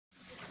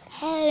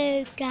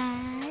Hello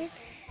guys,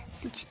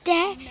 and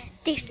today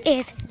this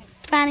is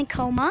Fran and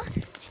Colma.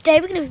 Today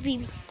we're going to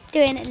be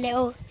doing a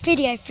little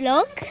video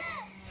vlog,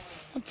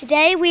 and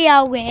today we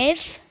are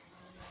with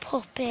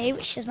Poppy,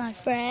 which is my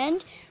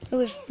friend, we're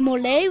with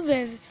Molly,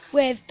 we're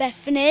with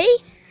Bethany,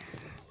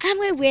 and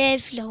we're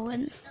with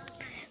Lauren.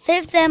 So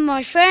if they're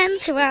my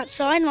friends who are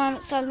outside, and I'm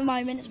outside at the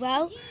moment as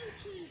well.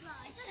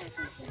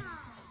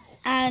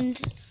 And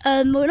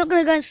we're not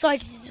going to go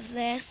inside of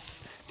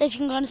this, so if you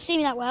can kind of see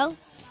me that well.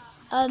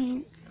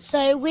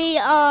 So we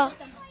are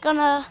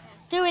gonna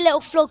do a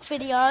little vlog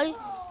video.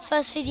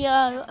 First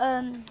vlog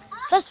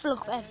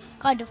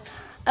kind of.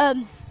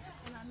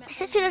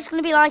 This video is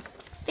gonna be like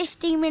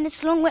 15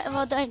 minutes long, whatever.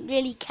 I don't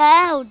really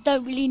care or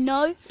don't really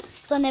know,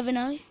 because I never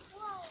know.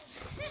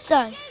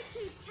 So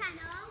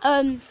I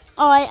don't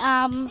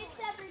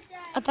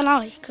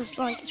know, because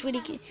like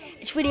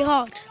it's really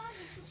hard.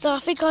 So I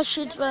think I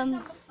should I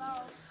don't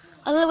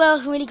know where I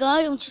can really go.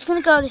 I'm just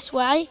gonna go this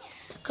way,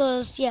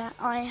 because yeah,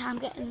 I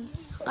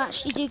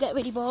actually do get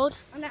really bored.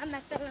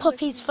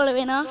 Poppy's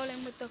following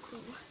us.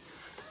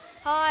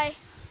 Hi.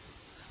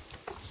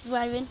 She's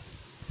waving.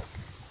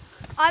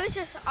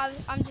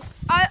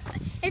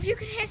 If you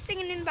could hear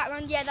singing in the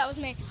background, yeah, that was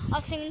me. I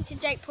was singing to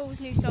Jake Paul's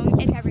new song,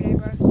 It's Everyday,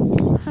 Bro.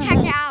 Check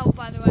it out,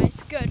 by the way,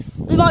 it's good.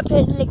 We might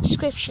put it in the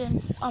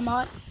description, I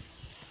might.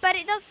 But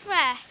it does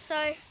swear,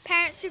 so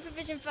parent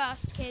supervision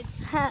first, kids.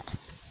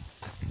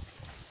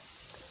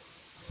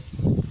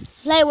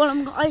 Later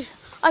on,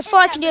 I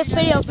thought I could do a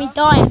video of me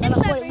dying, but I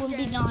thought it wouldn't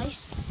be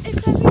nice.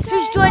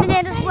 Who's joining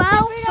in as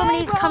well?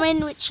 Somebody's coming,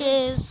 which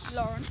is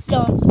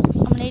Lauren.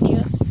 I'm an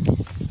idiot.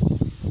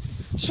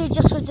 She's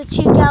just with the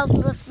two girls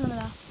and the rest of them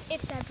now.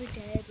 It's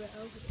everyday, bro.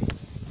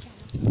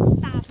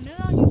 5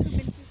 million on YouTube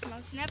and 6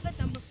 months, never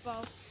done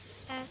before.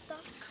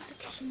 Start the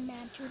competition,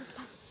 man.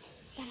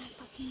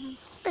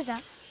 What is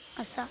that?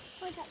 What's that?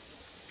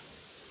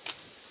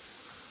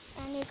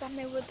 And you got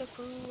me with the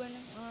crew and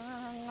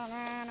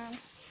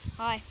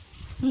hi.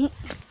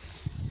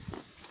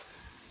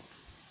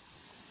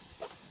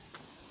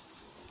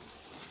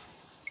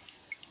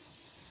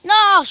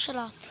 No, shut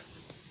up.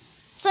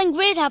 Something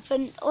weird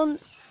happened on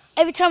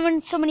every time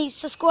when somebody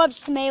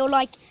subscribes to me or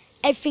like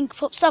everything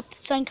pops up,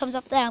 something comes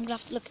up there. I'm gonna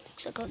have to look at it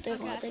because I can't do it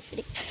while I do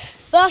video.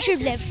 But I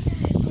should live.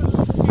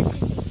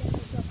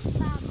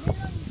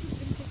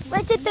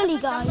 Where did Billy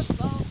go?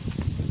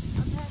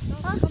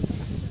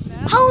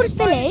 How old is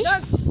Billy?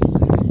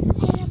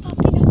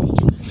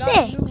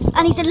 6,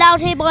 and he's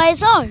allowed here by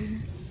his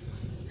own.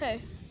 Who?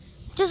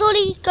 Does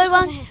Ollie go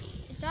round?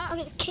 Is that? I'm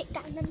gonna kick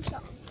down them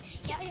plants.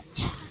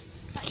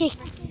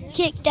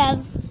 Kick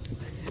down.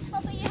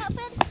 Papa, you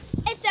helping?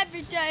 It's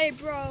everyday,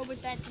 bro,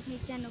 with that Disney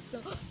Channel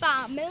flow.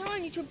 5 million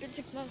on YouTube in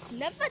 6 months,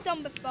 never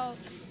done before.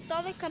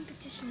 Start the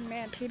competition,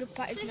 man.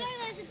 PewDiePie is not.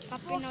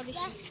 Papa, know this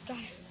shit's got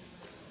it.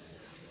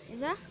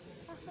 Is that?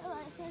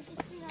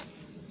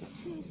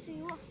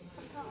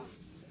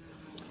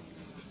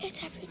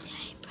 It's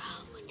everyday, bro.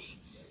 With it.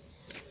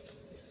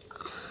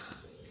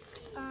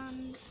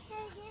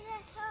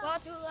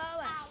 What to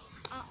lower?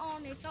 I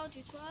only told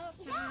you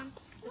 12 times.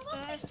 The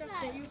first dress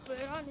that you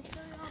put on is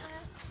still your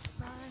best.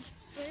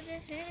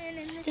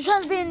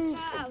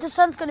 The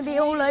sun's going to be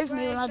all over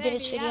me when I do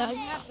this video.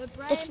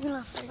 Definitely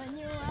laughing. When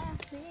you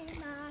ask me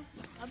my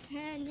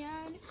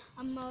opinion,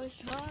 I'm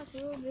most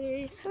sure to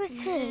be. Who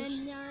is who?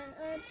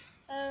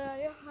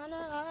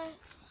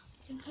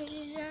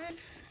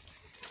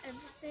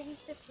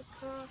 Everything's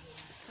difficult.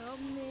 Help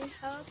me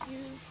help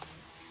you.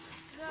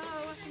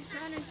 Girl, what you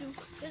trying to do?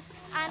 Cause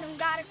I don't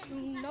got a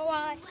clue. No,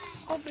 I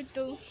hope it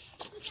do.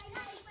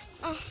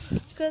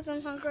 Cause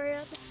I'm hungry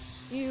after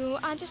you.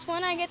 I just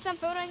wanna get some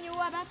food and you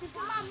about to do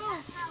my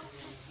move.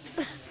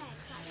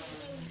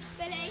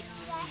 Billy,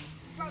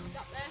 Rob's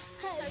up there.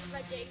 So's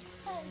Reggie.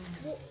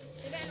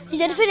 You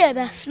did a video,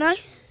 Beth? No? No.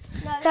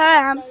 There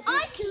I am.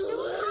 I can do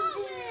a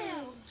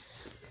cartwheel.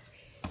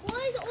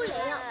 Why is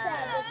Ollie up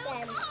there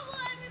with them?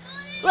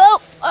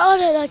 Well, I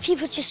don't know.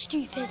 People are just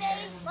stupid.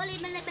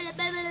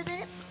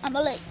 I'm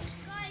a late.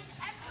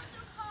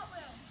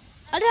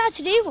 I don't know how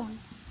to do one.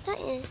 Don't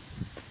you?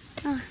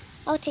 Oh.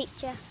 I'll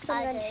teach you. Because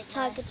I'm going to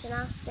tiger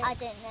gymnastics. I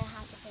didn't know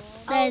how to do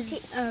it. There's You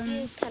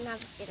can have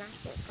a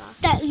gymnastics class.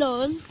 that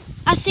Lauren.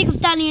 I think of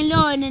Danny and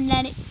Lauren, and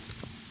then it.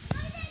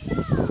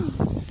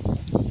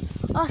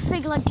 I was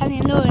thinking like Danny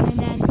and Lauren, and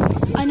then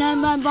I know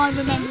my mind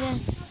remember the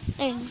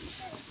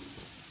things.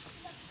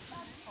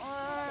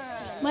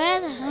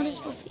 Where the hell is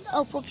Poppy?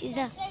 Oh, Poppy's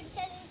there.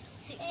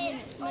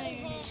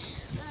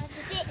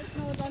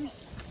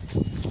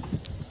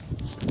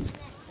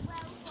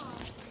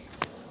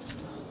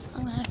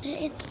 I'm gonna have to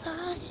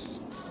inside.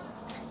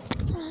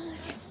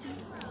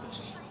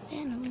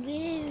 And I'm with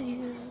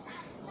you.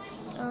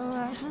 So I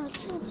have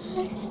to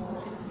wait.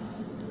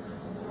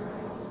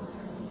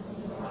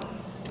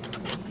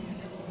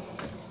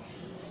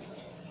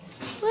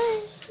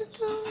 Where's the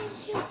door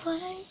you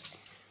play?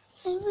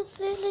 And with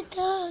little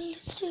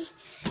dollars to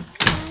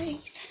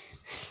face.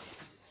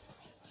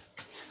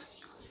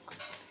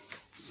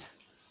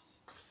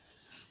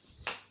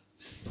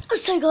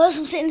 So guys,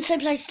 I'm sitting in the same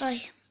place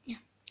today. Yeah.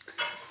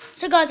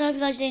 So guys, I hope you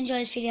guys did enjoy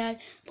this video.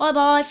 Bye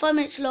bye. 5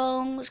 minutes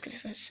long. Let's get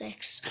to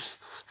 6.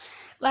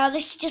 Well,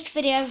 this is just a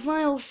video of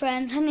my old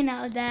friends, hanging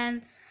out with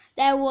them.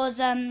 There was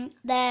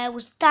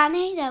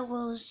Danny, there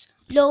was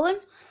Lauren,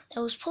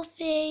 there was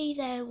Poppy,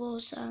 there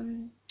was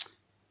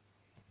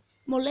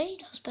Molly,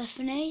 that was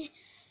Bethany,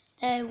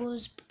 there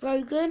was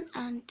Brogan,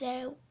 and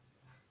there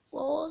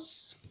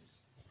was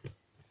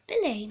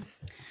Billy.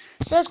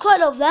 So there's quite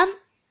a lot of them,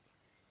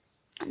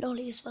 and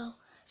Ollie as well.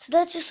 So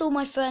they're just all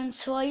my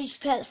friends who I usually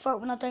play at the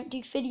front when I don't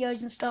do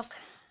videos and stuff.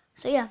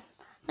 So yeah,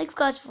 thank you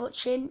guys for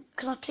watching.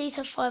 Can I please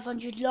have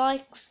 500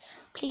 likes?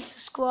 Please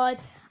subscribe.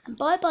 And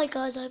bye bye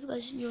guys. I hope you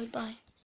guys enjoyed. Bye.